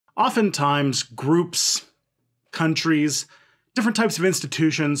Oftentimes, groups, countries, different types of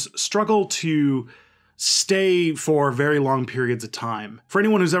institutions struggle to stay for very long periods of time. For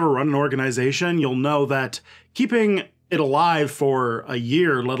anyone who's ever run an organization, you'll know that keeping it alive for a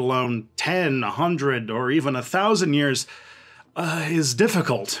year, let alone 10, 100, or even 1,000 years, is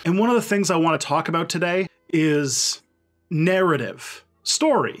difficult. And one of the things I want to talk about today is narrative,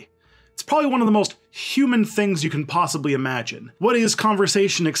 story. It's probably one of the most human things you can possibly imagine. What is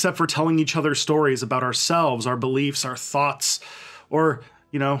conversation except for telling each other stories about ourselves, our beliefs, our thoughts, or,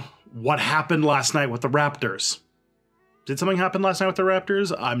 what happened last night with the Raptors? Did something happen last night with the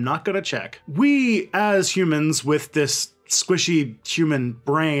Raptors? I'm not gonna check. We, as humans with this squishy human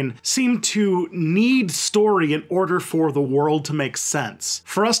brain, seem to need story in order for the world to make sense.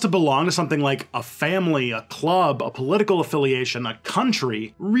 For us to belong to something like a family, a club, a political affiliation, a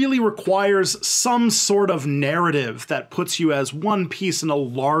country, really requires some sort of narrative that puts you as one piece in a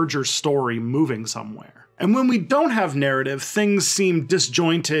larger story moving somewhere. And when we don't have narrative, things seem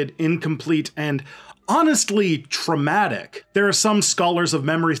disjointed, incomplete, and honestly traumatic. There are some scholars of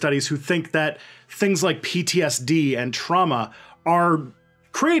memory studies who think that things like PTSD and trauma are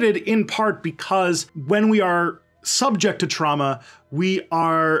created in part because when we are subject to trauma, we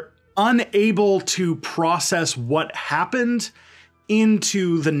are unable to process what happened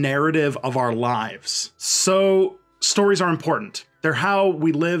into the narrative of our lives. So stories are important. They're how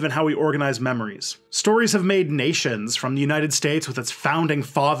we live and how we organize memories. Stories have made nations, from the United States with its founding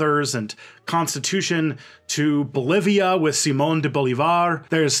fathers and constitution to Bolivia with Simón de Bolívar.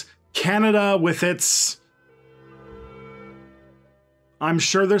 There's Canada with its... I'm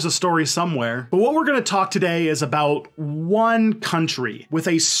sure there's a story somewhere. But what we're going to talk today is about one country with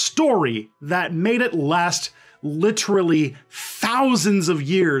a story that made it last literally thousands of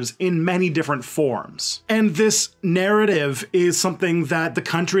years in many different forms. And this narrative is something that the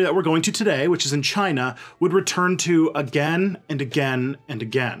country that we're going to today, which is in China, would return to again and again and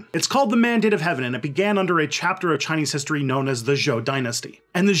again. It's called the Mandate of Heaven, and it began under a chapter of Chinese history known as the Zhou Dynasty.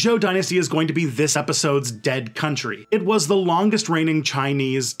 And the Zhou Dynasty is going to be this episode's dead country. It was the longest reigning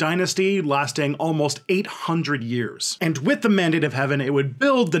Chinese dynasty, lasting almost 800 years. And with the Mandate of Heaven, it would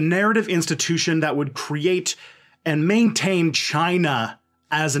build the narrative institution that would create and maintain China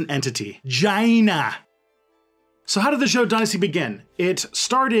as an entity. China. So how did the Zhou Dynasty begin? It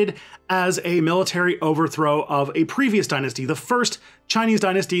started as a military overthrow of a previous dynasty, the first Chinese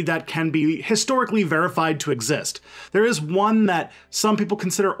dynasty that can be historically verified to exist. There is one that some people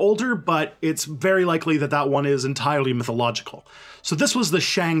consider older, but it's very likely that that one is entirely mythological. So this was the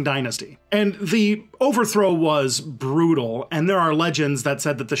Shang Dynasty. And the overthrow was brutal, and there are legends that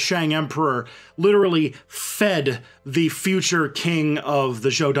said that the Shang Emperor literally fed the future king of the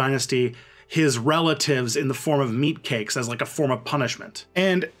Zhou Dynasty his relatives in the form of meat cakes as like a form of punishment.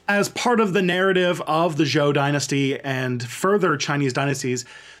 And as part of the narrative of the Zhou Dynasty and further Chinese dynasties,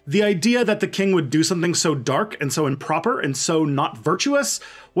 the idea that the king would do something so dark and so improper and so not virtuous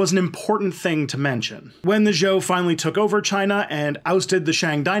was an important thing to mention. When the Zhou finally took over China and ousted the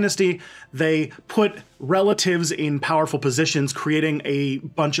Shang Dynasty, they put relatives in powerful positions, creating a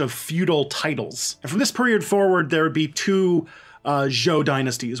bunch of feudal titles. And from this period forward, there would be two Zhou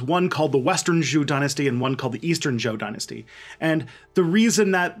dynasties, one called the Western Zhou Dynasty and one called the Eastern Zhou Dynasty. And the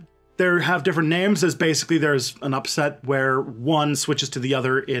reason that they have different names is basically there's an upset where one switches to the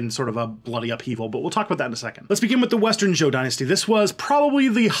other in sort of a bloody upheaval, but we'll talk about that in a second. Let's begin with the Western Zhou Dynasty. This was probably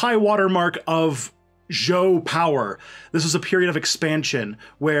the high water mark of Zhou power. This was a period of expansion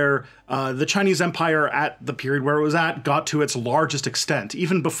where the Chinese Empire at the period where it was at got to its largest extent,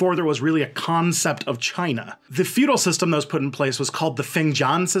 even before there was really a concept of China. The feudal system that was put in place was called the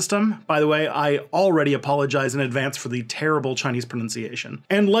Fengjian system. By the way, I already apologize in advance for the terrible Chinese pronunciation.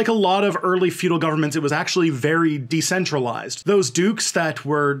 And like a lot of early feudal governments, it was actually very decentralized. Those dukes that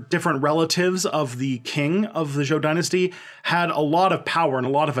were different relatives of the king of the Zhou Dynasty had a lot of power and a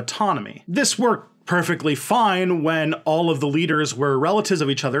lot of autonomy. This worked perfectly fine when all of the leaders were relatives of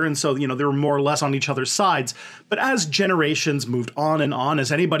each other, and so, they were more or less on each other's sides. But as generations moved on,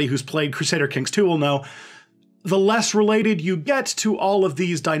 as anybody who's played Crusader Kings 2 will know, the less related you get to all of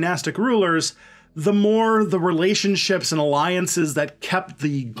these dynastic rulers, the more the relationships and alliances that kept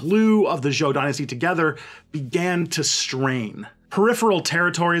the glue of the Zhou Dynasty together began to strain. Peripheral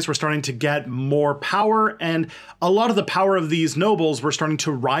territories were starting to get more power, and a lot of the power of these nobles were starting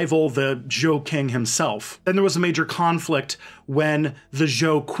to rival the Zhou king himself. Then there was a major conflict when the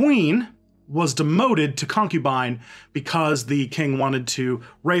Zhou queen was demoted to concubine because the king wanted to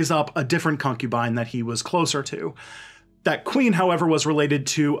raise up a different concubine that he was closer to. That queen, however, was related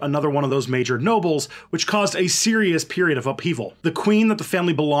to another one of those major nobles, which caused a serious period of upheaval. The queen that the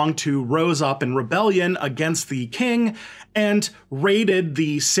family belonged to rose up in rebellion against the king and raided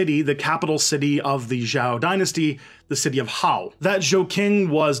the city, the capital city of the Zhou Dynasty, the city of Hao. That Zhou king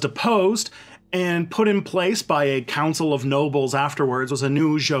was deposed and put in place by a council of nobles afterwards was a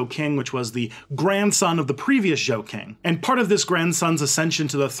new Zhou king, which was the grandson of the previous Zhou king. And part of this grandson's ascension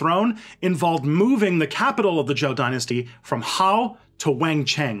to the throne involved moving the capital of the Zhou dynasty from Hao to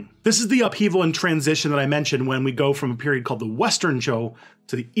Wangcheng. This is the upheaval and transition that I mentioned when we go from a period called the Western Zhou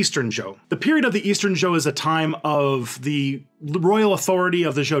to the Eastern Zhou. The period of the Eastern Zhou is a time of the royal authority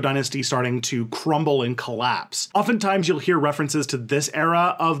of the Zhou dynasty starting to crumble and collapse. Oftentimes you'll hear references to this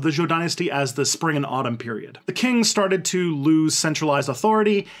era of the Zhou dynasty as the spring and autumn period. The king started to lose centralized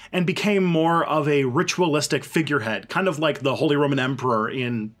authority and became more of a ritualistic figurehead, kind of like the Holy Roman Emperor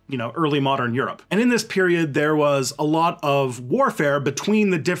in, early modern Europe. And in this period, there was a lot of warfare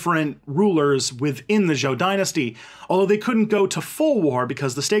between the different rulers within the Zhou dynasty. Although they couldn't go to full war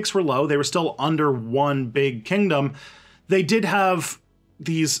because the stakes were low, they were still under one big kingdom. They did have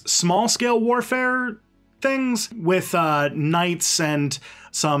these small-scale warfare things with knights and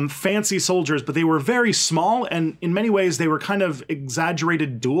some fancy soldiers, but they were very small, and in many ways they were kind of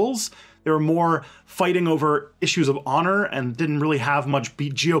exaggerated duels. They were more fighting over issues of honor and didn't really have much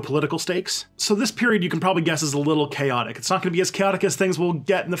geopolitical stakes. So this period you can probably guess is a little chaotic. It's not going to be as chaotic as things we'll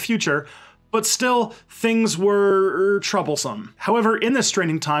get in the future, but still, things were troublesome. However, in this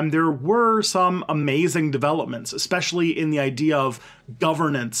straining time, there were some amazing developments, especially in the idea of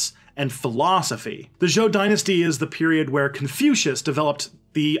governance and philosophy. The Zhou dynasty is the period where Confucius developed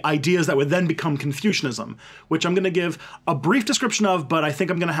the ideas that would then become Confucianism, which I'm going to give a brief description of, but I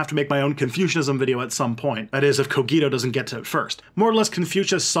think I'm going to have to make my own Confucianism video at some point. That is, if Kogito doesn't get to it first. More or less,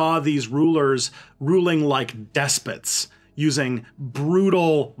 Confucius saw these rulers ruling like despots, using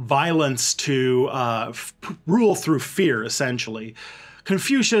brutal violence to rule through fear, essentially.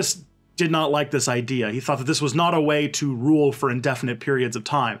 Confucius did not like this idea. He thought that this was not a way to rule for indefinite periods of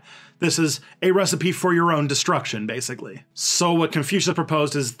time. This is a recipe for your own destruction, basically. So what Confucius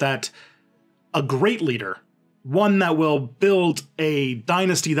proposed is that a great leader, one that will build a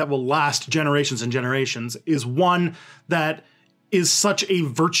dynasty that will last generations and generations, is one that is such a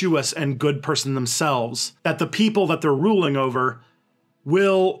virtuous and good person themselves that the people that they're ruling over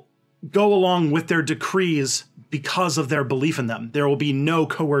will go along with their decrees because of their belief in them. There will be no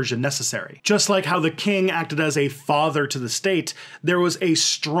coercion necessary. Just like how the king acted as a father to the state, there was a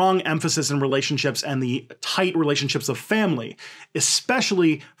strong emphasis in relationships and the tight relationships of family,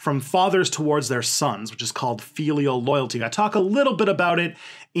 especially from fathers towards their sons, which is called filial loyalty. I talk a little bit about it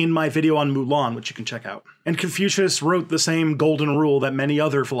in my video on Mulan, which you can check out. And Confucius wrote the same golden rule that many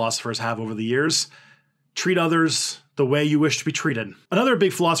other philosophers have over the years: treat others the way you wish to be treated. Another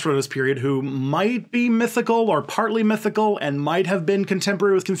big philosopher of this period who might be mythical or partly mythical and might have been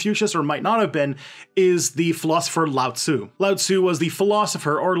contemporary with Confucius or might not have been is the philosopher Lao Tzu. Lao Tzu was the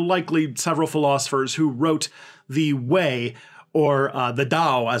philosopher, or likely several philosophers, who wrote the Way, or the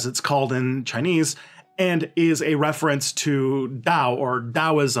Tao as it's called in Chinese, and is a reference to Tao or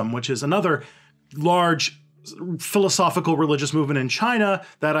Taoism, which is another large philosophical religious movement in China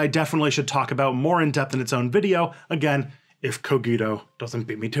that I definitely should talk about more in depth in its own video, again, if Kogito doesn't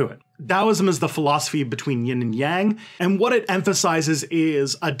beat me to it. Taoism is the philosophy between yin and yang, and what it emphasizes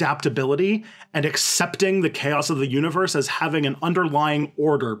is adaptability and accepting the chaos of the universe as having an underlying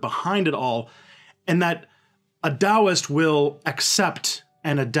order behind it all, and that a Taoist will accept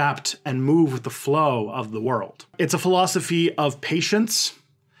and adapt and move with the flow of the world. It's a philosophy of patience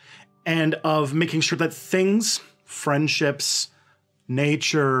and of making sure that things, friendships,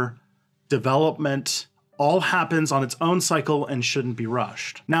 nature, development, all happens on its own cycle and shouldn't be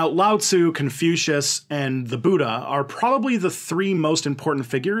rushed. Now, Lao Tzu, Confucius, and the Buddha are probably the three most important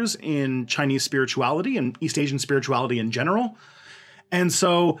figures in Chinese spirituality and East Asian spirituality in general. And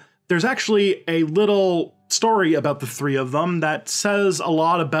so there's actually a little story about the three of them that says a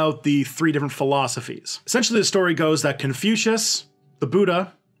lot about the three different philosophies. Essentially, the story goes that Confucius, the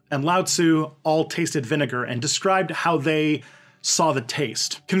Buddha, and Lao Tzu all tasted vinegar and described how they saw the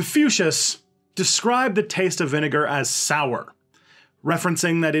taste. Confucius described the taste of vinegar as sour,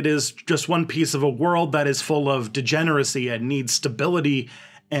 referencing that it is just one piece of a world that is full of degeneracy and needs stability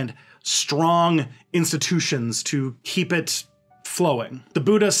and strong institutions to keep it flowing. The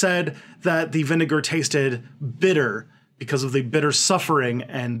Buddha said that the vinegar tasted bitter because of the bitter suffering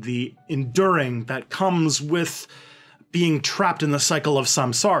and the enduring that comes with being trapped in the cycle of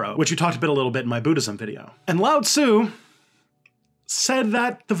samsara, which we talked about a little bit in my Buddhism video. And Lao Tzu said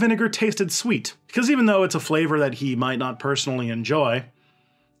that the vinegar tasted sweet, because even though it's a flavor that he might not personally enjoy,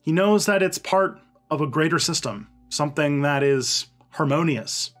 he knows that it's part of a greater system, something that is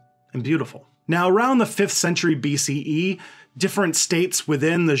harmonious and beautiful. Now, around the 5th century BCE, different states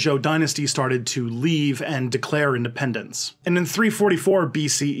within the Zhou Dynasty started to leave and declare independence. And in 344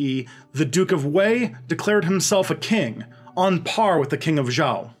 BCE, the Duke of Wei declared himself a king, on par with the King of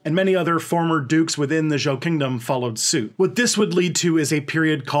Zhou, and many other former dukes within the Zhou kingdom followed suit. What this would lead to is a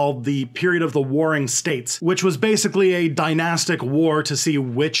period called the Period of the Warring States, which was basically a dynastic war to see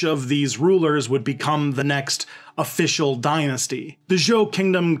which of these rulers would become the next official dynasty. The Zhou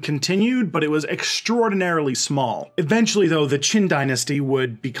kingdom continued, but it was extraordinarily small. Eventually, though, the Qin dynasty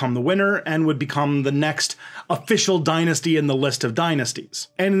would become the winner and would become the next official dynasty in the list of dynasties.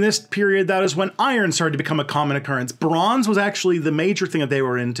 And in this period, that is when iron started to become a common occurrence. Bronze was actually the major thing that they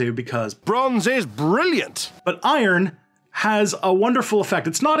were into because bronze is brilliant. But iron has a wonderful effect.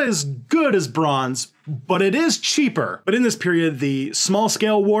 It's not as good as bronze, but it is cheaper. But in this period, the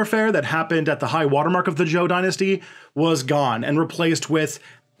small-scale warfare that happened at the high watermark of the Zhou dynasty was gone and replaced with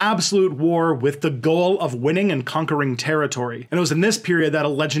absolute war with the goal of winning and conquering territory. And it was in this period that a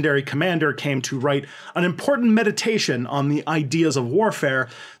legendary commander came to write an important meditation on the ideas of warfare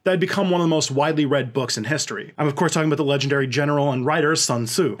that had become one of the most widely read books in history. I'm of course talking about the legendary general and writer Sun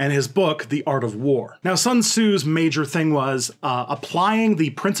Tzu and his book, The Art of War. Now, Sun Tzu's major thing was applying the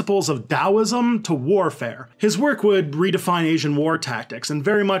principles of Taoism to warfare. His work would redefine Asian war tactics, and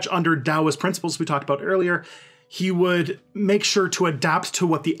very much under Taoist principles we talked about earlier, he would make sure to adapt to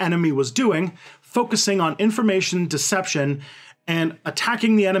what the enemy was doing, focusing on information deception and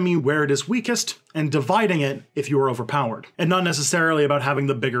attacking the enemy where it is weakest and dividing it if you are overpowered, and not necessarily about having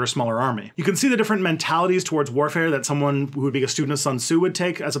the bigger or smaller army. You can see the different mentalities towards warfare that someone who would be a student of Sun Tzu would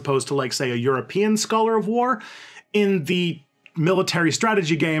take, as opposed to, like, say, a European scholar of war, in the military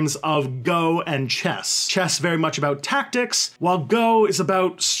strategy games of Go and chess. Chess very much about tactics, while Go is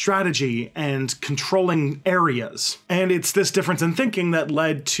about strategy and controlling areas. And it's this difference in thinking that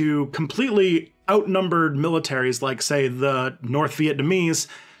led to completely outnumbered militaries like, say, the North Vietnamese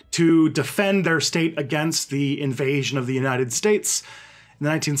to defend their state against the invasion of the United States in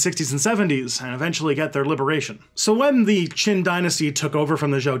the 1960s and 70s, and eventually get their liberation. So when the Qin dynasty took over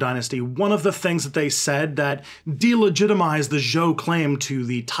from the Zhou dynasty, one of the things that they said that delegitimized the Zhou claim to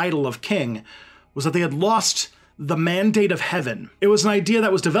the title of king was that they had lost the mandate of heaven. It was an idea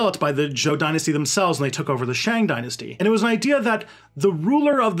that was developed by the Zhou dynasty themselves when they took over the Shang dynasty. And it was an idea that the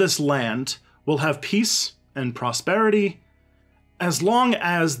ruler of this land will have peace and prosperity as long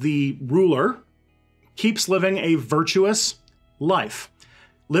as the ruler keeps living a virtuous life,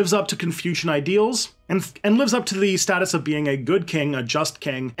 lives up to Confucian ideals, and lives up to the status of being a good king, a just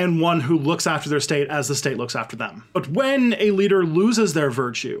king, and one who looks after their state as the state looks after them. But when a leader loses their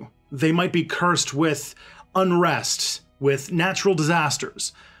virtue, they might be cursed with unrest, with natural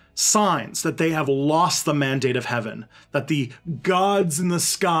disasters, signs that they have lost the mandate of heaven, that the gods in the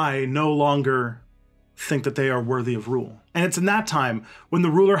sky no longer think that they are worthy of rule. And it's in that time, when the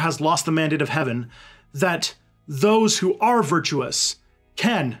ruler has lost the mandate of heaven, that those who are virtuous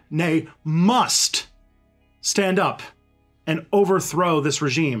can, nay, must, stand up and overthrow this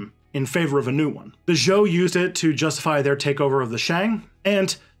regime in favor of a new one. The Zhou used it to justify their takeover of the Shang,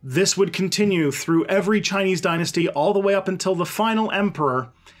 and this would continue through every Chinese dynasty all the way up until the final emperor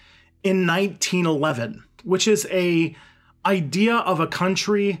in 1911, which is an idea of a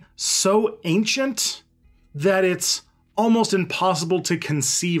country so ancient that it's almost impossible to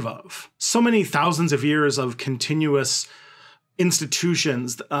conceive of. So many thousands of years of continuous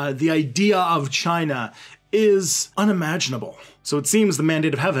institutions, the idea of China is unimaginable. So it seems the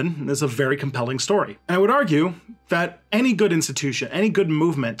mandate of heaven is a very compelling story. And I would argue that any good institution, any good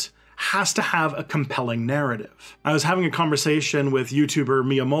movement has to have a compelling narrative. I was having a conversation with YouTuber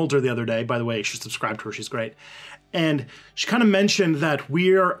Mia Mulder the other day. By the way, you should subscribe to her, she's great. And she kind of mentioned that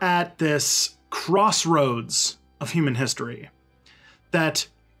we're at this crossroads of human history. That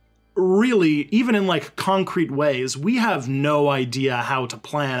really, even in like concrete ways, we have no idea how to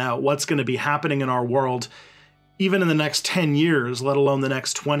plan out what's going to be happening in our world, even in the next 10 years, let alone the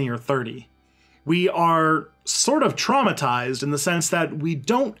next 20 or 30. We are sort of traumatized in the sense that we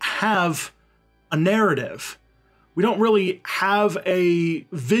don't have a narrative. We don't really have a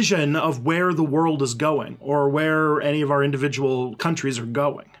vision of where the world is going or where any of our individual countries are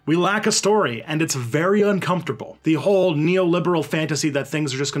going. We lack a story, and it's very uncomfortable. The whole neoliberal fantasy that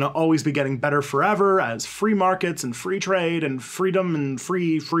things are just going to always be getting better forever as free markets and free trade and freedom and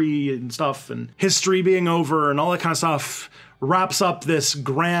free and stuff and history being over and all that kind of stuff wraps up this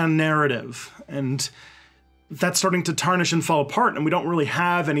grand narrative. And that's starting to tarnish and fall apart, and we don't really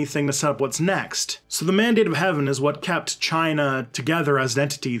have anything to set up what's next. So the mandate of heaven is what kept China together as an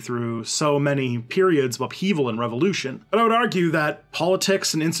entity through so many periods of upheaval and revolution. But I would argue that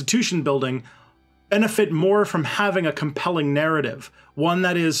politics and institution building benefit more from having a compelling narrative, one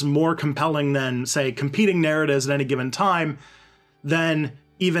that is more compelling than, say, competing narratives at any given time, than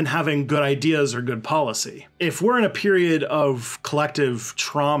even having good ideas or good policy. If we're in a period of collective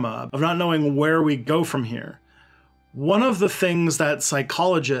trauma, of not knowing where we go from here, one of the things that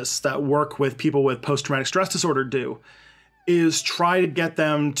psychologists that work with people with post-traumatic stress disorder do is try to get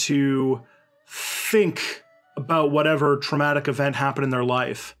them to think about whatever traumatic event happened in their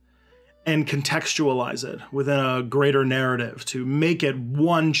life and contextualize it within a greater narrative to make it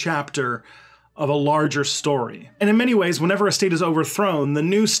one chapter of a larger story. And in many ways, whenever a state is overthrown, the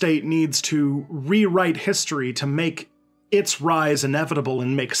new state needs to rewrite history to make its rise inevitable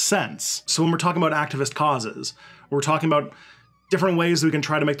and make sense. So when we're talking about activist causes, we're talking about different ways we can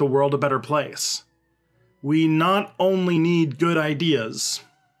try to make the world a better place. We not only need good ideas,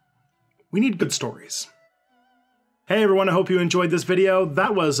 we need good stories. Hey everyone, I hope you enjoyed this video.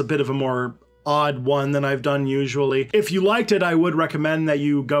 That was a bit of a more odd one than I've done usually. If you liked it, I would recommend that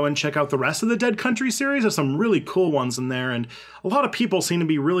you go and check out the rest of the Dead Country series. There's some really cool ones in there, and a lot of people seem to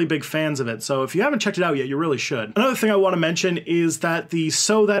be really big fans of it, so if you haven't checked it out yet, you really should. Another thing I want to mention is that the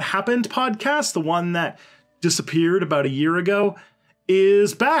So That Happened podcast, the one that disappeared about a year ago,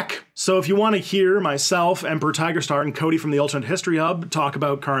 is back. So if you want to hear myself, Emperor Tigerstar, and Cody from the Alternate History Hub talk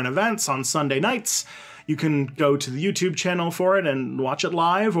about current events on Sunday nights, you can go to the YouTube channel for it and watch it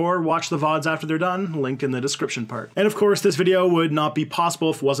live, or watch the VODs after they're done, link in the description part. And of course, this video would not be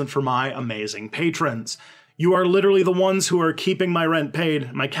possible if it wasn't for my amazing patrons. You are literally the ones who are keeping my rent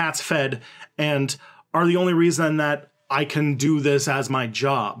paid, my cats fed, and are the only reason that I can do this as my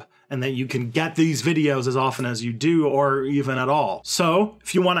job, and that you can get these videos as often as you do, or even at all. So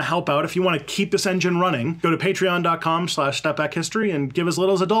if you want to help out, if you want to keep this engine running, go to patreon.com/stepbackhistory and give as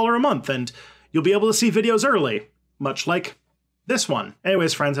little as $1 a month, and you'll be able to see videos early, much like this one.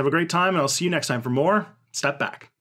 Anyways, friends, have a great time, and I'll see you next time for more Step Back.